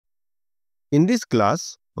In this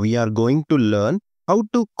class, we are going to learn how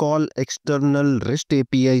to call external REST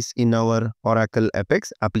APIs in our Oracle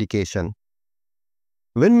Apex application.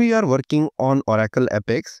 When we are working on Oracle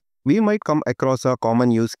Apex, we might come across a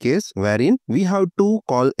common use case wherein we have to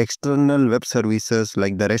call external web services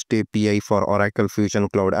like the REST API for Oracle Fusion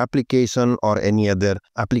Cloud application or any other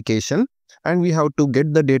application, and we have to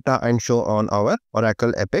get the data and show on our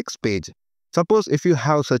Oracle Apex page. Suppose if you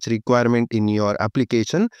have such requirement in your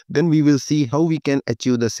application, then we will see how we can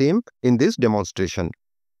achieve the same in this demonstration.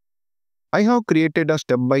 I have created a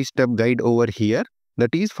step-by-step guide over here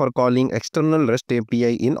that is for calling external REST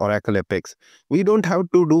API in Oracle Apex. We don't have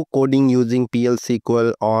to do coding using PL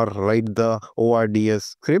SQL or write the ORDS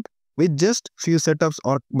script. With just few setups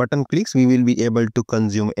or button clicks, we will be able to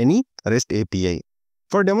consume any REST API.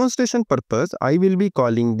 For demonstration purpose, I will be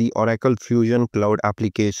calling the Oracle Fusion Cloud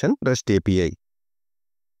application REST API.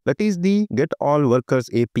 That is the Get All Workers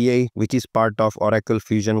API, which is part of Oracle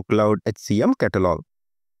Fusion Cloud HCM catalog.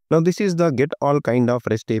 Now, this is the Get All kind of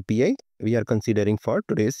REST API we are considering for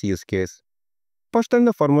today's use case. First and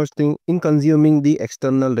the foremost thing in consuming the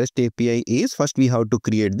external REST API is first we have to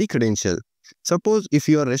create the credential. Suppose if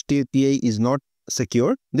your REST API is not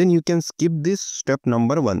secured, then you can skip this step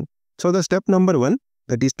number 1. So the step number 1,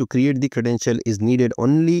 that is to create the credential, is needed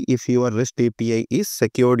only if your REST API is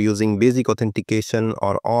secured using basic authentication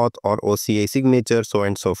or auth or OCI signature, so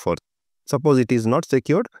and so forth. Suppose it is not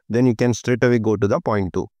secured, then you can straight away go to the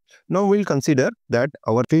point 2. Now we'll consider that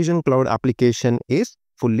our Fusion Cloud application is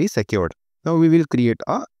fully secured. Now we will create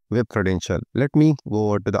a web credential. Let me go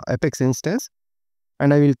over to the Apex instance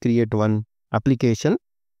and I will create one application.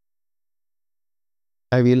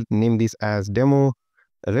 I will name this as Demo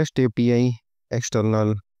REST API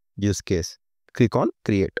External Use Case. Click on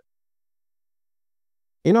Create.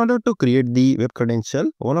 In order to create the web credential,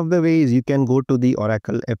 one of the ways you can go to the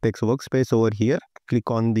Oracle Apex workspace over here. Click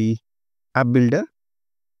on the App Builder.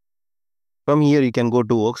 From here, you can go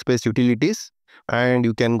to Workspace Utilities and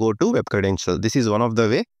you can go to Web Credential. This is one of the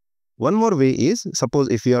way. One more way is, suppose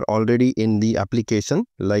if you are already in the application,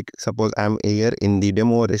 like suppose I am here in the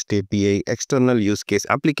Demo REST API External Use Case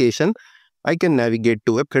application, I can navigate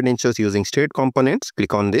to Web Credentials using State Components.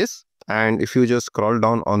 Click on this. And if you just scroll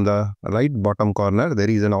down on the right bottom corner, there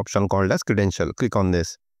is an option called as Credential. Click on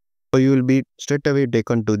this. So you will be straight away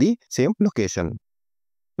taken to the same location.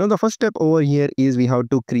 Now the first step over here is we have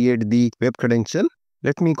to create the web credential.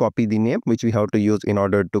 Let me copy the name which we have to use in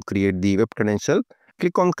order to create the web credential.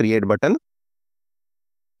 Click on Create button.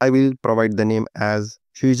 I will provide the name as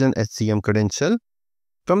Fusion HCM credential.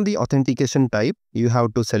 From the authentication type, you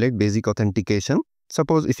have to select basic authentication.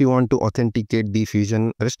 Suppose if you want to authenticate the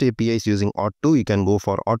Fusion REST APIs using Auth2, you can go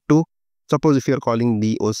for Auth2. Suppose if you are calling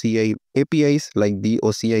the OCI APIs like the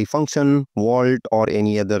OCI function, Vault or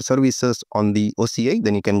any other services on the OCI,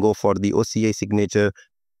 then you can go for the OCI signature.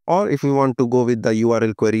 Or if you want to go with the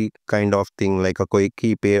URL query kind of thing like a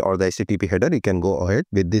key pair or the HTTP header, you can go ahead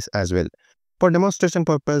with this as well. For demonstration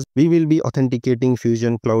purpose, we will be authenticating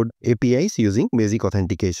Fusion Cloud APIs using basic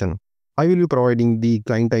authentication. I will be providing the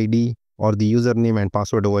client ID or the username and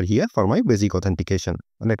password over here for my basic authentication.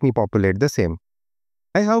 Let me populate the same.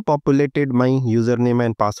 I have populated my username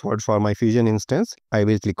and password for my Fusion instance. I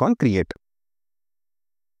will click on Create.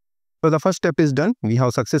 So the first step is done. We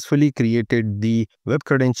have successfully created the web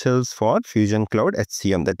credentials for Fusion Cloud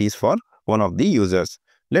HCM, that is for one of the users.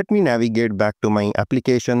 Let me navigate back to my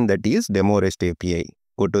application, that is Demo REST API.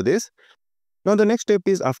 Go to this. Now the next step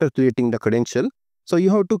is after creating the credential. So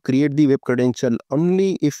you have to create the web credential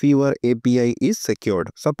only if your API is secured.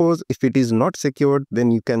 Suppose if it is not secured,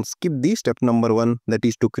 then you can skip the step number 1, that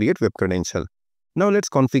is to create web credential. Now let's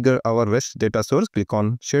configure our REST data source. Click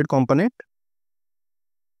on Shared Component.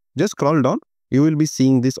 Just scroll down. You will be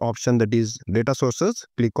seeing this option, that is Data Sources.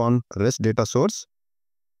 Click on REST Data Source.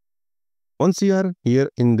 Once you are here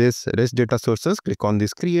in this REST Data Sources, click on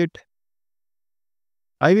this Create.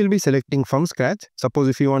 I will be selecting from scratch. Suppose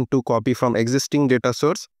if you want to copy from existing data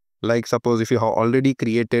source, like suppose if you have already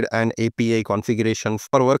created an API configuration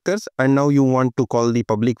for workers and now you want to call the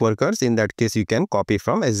public workers, in that case you can copy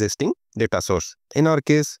from existing data source. In our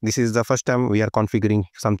case, this is the first time we are configuring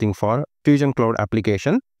something for Fusion Cloud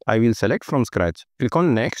application. I will select from scratch. Click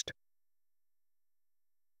on Next.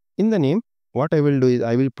 In the name, what I will do is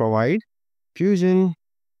I will provide Fusion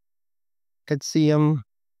HCM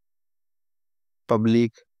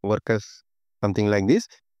public workers, something like this,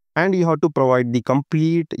 and you have to provide the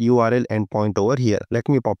complete URL endpoint over here. Let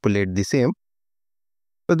me populate the same.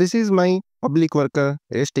 So this is my public worker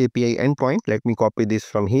REST API endpoint. Let me copy this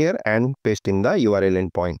from here and paste in the URL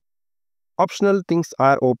endpoint. Optional things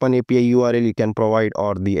are open API URL you can provide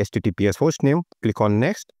or the HTTPS hostname. Click on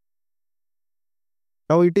next.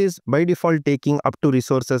 Now it is by default taking up to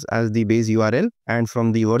resources as the base URL, and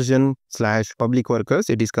from the version/public workers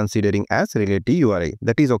it is considering as relative URI.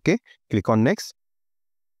 That is okay. Click on next.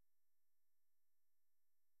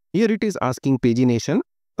 Here it is asking pagination.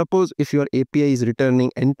 Suppose if your API is returning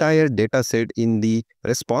entire data set in the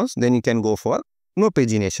response, then you can go for no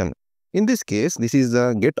pagination. In this case, this is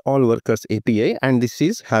the get all workers API and this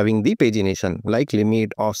is having the pagination like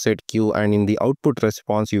limit, offset, queue, and in the output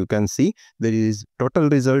response you can see there is total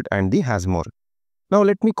result and the has more. Now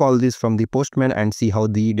let me call this from the postman and see how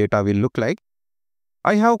the data will look like.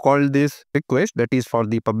 I have called this request that is for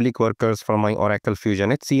the public workers from my Oracle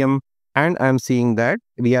Fusion HCM, and I'm seeing that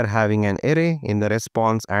we are having an array in the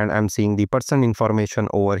response and I'm seeing the person information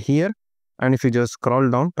over here. And if you just scroll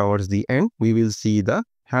down towards the end, we will see the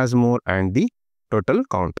has more and the total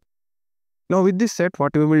count. Now with this set,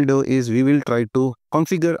 what we will do is we will try to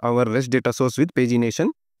configure our REST data source with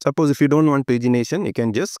pagination. Suppose if you don't want pagination, you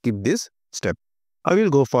can just skip this step. I will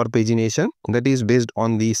go for pagination, that is based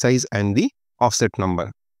on the size and the offset number.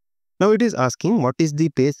 Now it is asking what is the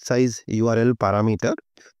page size URL parameter.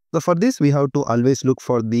 So for this, we have to always look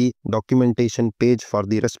for the documentation page for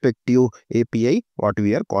the respective API, what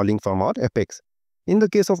we are calling from our Apex. In the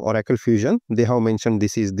case of Oracle Fusion, they have mentioned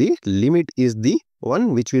this is the limit is the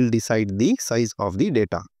one which will decide the size of the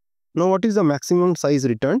data. Now what is the maximum size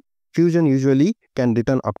returned? Fusion usually can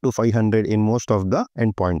return up to 500 in most of the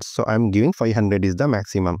endpoints. So I am giving 500 is the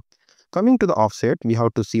maximum. Coming to the offset, we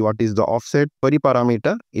have to see what is the offset query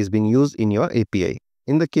parameter is being used in your API.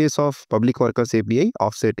 In the case of public workers API,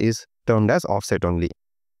 offset is termed as offset only.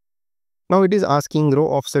 Now it is asking row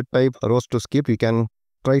offset type, rows to skip. You can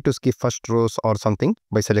try to skip first rows or something.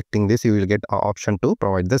 By selecting this, you will get an option to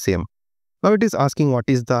provide the same. Now it is asking what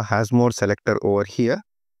is the has more selector over here.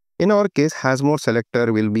 In our case, has more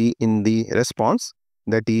selector will be in the response,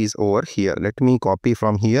 that is over here. Let me copy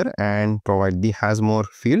from here and provide the has more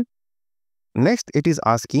field. Next, it is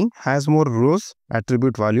asking has more rows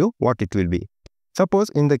attribute value, what it will be. Suppose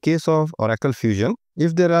in the case of Oracle Fusion,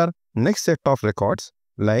 if there are next set of records,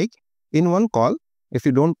 like in one call, if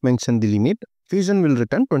you don't mention the limit, Fusion will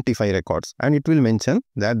return 25 records and it will mention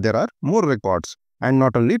that there are more records and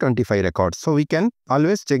not only 25 records. So we can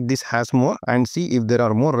always check this has more and see if there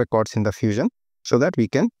are more records in the Fusion so that we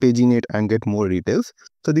can paginate and get more details.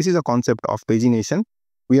 So this is a concept of pagination.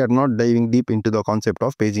 We are not diving deep into the concept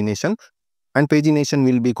of pagination, and pagination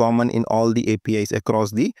will be common in all the APIs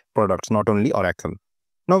across the products, not only Oracle.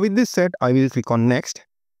 Now with this set, I will click on next.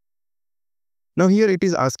 Now here it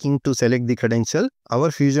is asking to select the credential. Our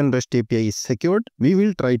Fusion REST API is secured. We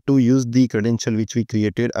will try to use the credential which we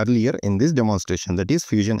created earlier in this demonstration, that is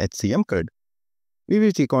Fusion HCM cred. We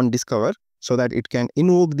will click on discover so that it can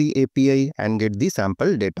invoke the API and get the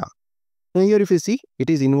sample data. Now here if you see, it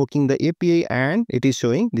is invoking the API and it is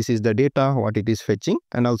showing this is the data, what it is fetching,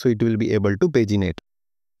 and also it will be able to paginate.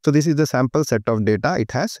 So this is the sample set of data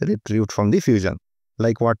it has retrieved from the Fusion.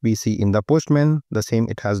 Like what we see in the Postman, the same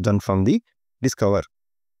it has done from the Discover.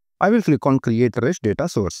 I will click on create REST data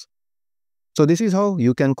source. So this is how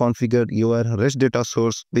you can configure your REST data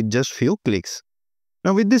source with just few clicks.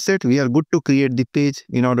 Now with this set, we are good to create the page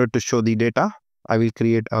in order to show the data. I will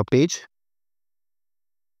create a page.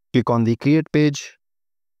 Click on the create page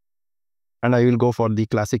and I will go for the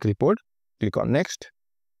classic report. Click on next.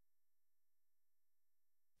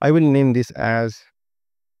 I will name this as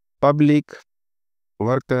public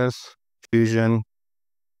workers Fusion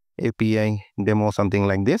API demo, something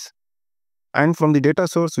like this. And from the data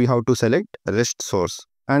source, we have to select REST source.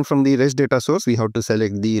 And from the REST data source, we have to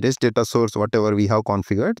select the REST data source, whatever we have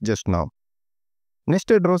configured just now.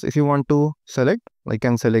 Nested rows, if you want to select, I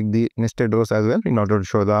can select the nested rows as well in order to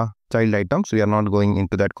show the child items. We are not going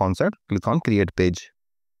into that concept. Click on create page.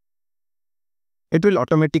 It will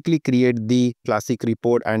automatically create the classic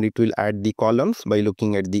report and it will add the columns by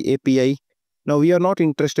looking at the API. Now we are not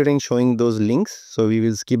interested in showing those links, so we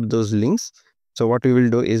will skip those links. So what we will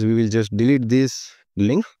do is we will just delete this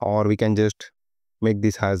link, or we can just make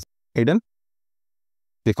this as hidden.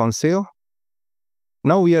 Click on save.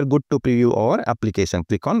 Now we are good to preview our application.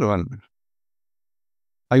 Click on run.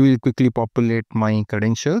 I will quickly populate my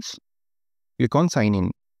credentials. Click on sign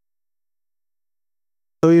in.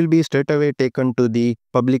 So you will be straight away taken to the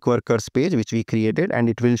public workers page which we created, and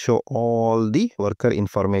it will show all the worker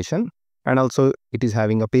information. And also it is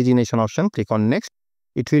having a pagination option. Click on next.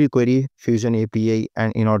 It will query Fusion API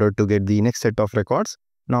and in order to get the next set of records.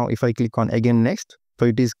 Now if I click on again next, so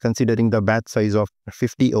it is considering the batch size of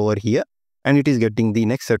 50 over here and it is getting the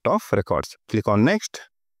next set of records. Click on next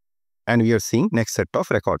and we are seeing next set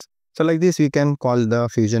of records. So like this, we can call the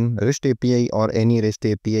Fusion REST API or any REST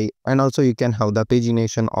API, and also you can have the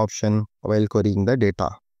pagination option while querying the data,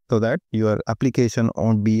 so that your application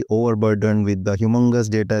won't be overburdened with the humongous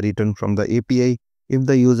data written from the API. If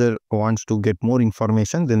the user wants to get more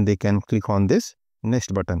information, then they can click on this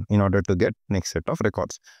next button in order to get next set of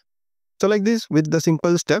records. So like this, with the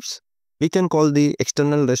simple steps, we can call the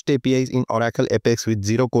external REST APIs in Oracle Apex with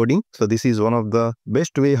zero coding. So this is one of the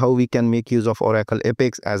best way how we can make use of Oracle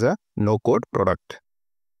Apex as a no-code product.